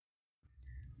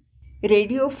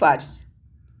Radio फार्स.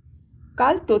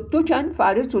 काल Tottochan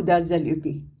फारच उदास झाली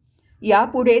होती.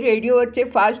 यापुढे रेडिओवरचे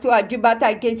फार्स तू अजिबात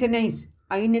ऐकायचे नाहीस,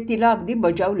 आईने तिला अगदी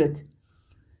बजावलंच.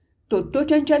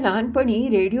 तोत्तोचानच्या लहानपणी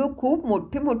रेडिओ खूप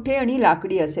मोठे मोठे आणि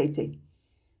लाकडी असायचे.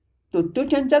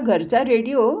 तोत्तोचानचा घरचा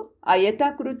रेडिओ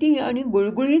आयताकृती आणि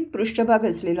गुळगुळीत पृष्ठभाग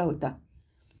असलेला होता.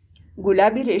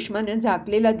 गुलाबी रेशमानं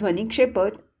झाकलेला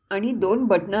ध्वनिक्षेपक आणि 2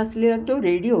 बटणं असलेला तो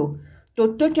रेडिओ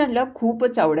तोत्तोचानला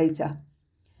खूपच आवडायचा.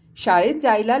 शाळेत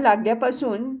जायला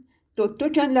लागल्यापासून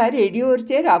तोत्तोचानला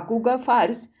रेडिओवरचे राकुगा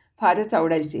फार्स फारच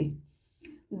आवडायचे.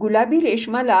 गुलाबी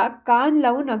रेशमाला कान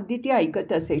लावून अगदी ती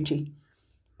ऐकत असायची.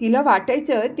 तिला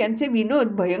वाटायचं त्यांचे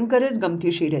विनोद भयंकरच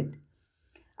गमतीशीर आहेत.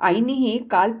 आईनेही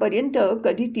कालपर्यंत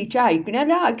कधी तिच्या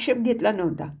ऐकण्याला आक्षेप घेतला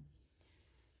नव्हता.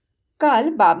 काल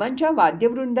बाबांच्या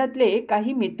वाद्यवृंदातले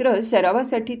काही मित्र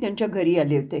सरावासाठी त्यांच्या घरी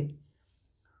आले होते.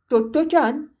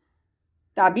 तोत्तोचान,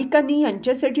 ताबिकांनी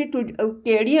यांच्यासाठी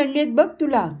केळी आणली आहेत बघ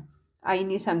तुला,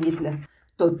 आईने सांगितलं.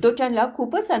 तोत्तोचानला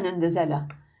खूपच आनंद झाला.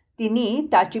 तिने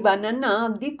ताचिबानांना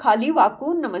अगदी खाली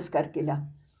वाकून नमस्कार केला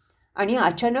आणि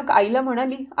अचानक आईला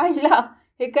म्हणाली, आईला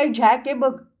हे काय झॅक आहे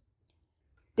बघ.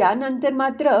 त्यानंतर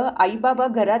मात्र आई बाबा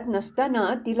घरात नसताना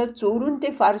तिला चोरून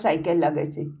ते फार्स ऐकायला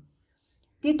लागायचे.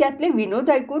 ती त्यातले विनोद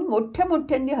ऐकून मोठ्या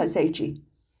मोठ्यांनी हसायची.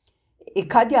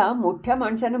 एखाद्या मोठ्या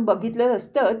माणसानं बघितलं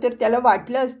असतं तर त्याला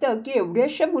वाटलं असतं की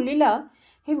एवढ्याशा मुलीला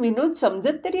हे विनोद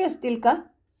समजत तरी असतील का.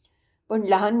 पण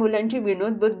लहान मुलांची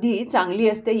विनोदबुद्धी चांगली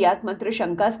असते यात मात्र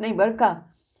शंकाच नाही बरं का.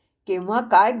 केव्हा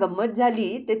काय गंमत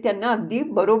झाली ते त्यांना अगदी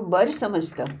बरोबर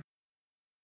समजतं.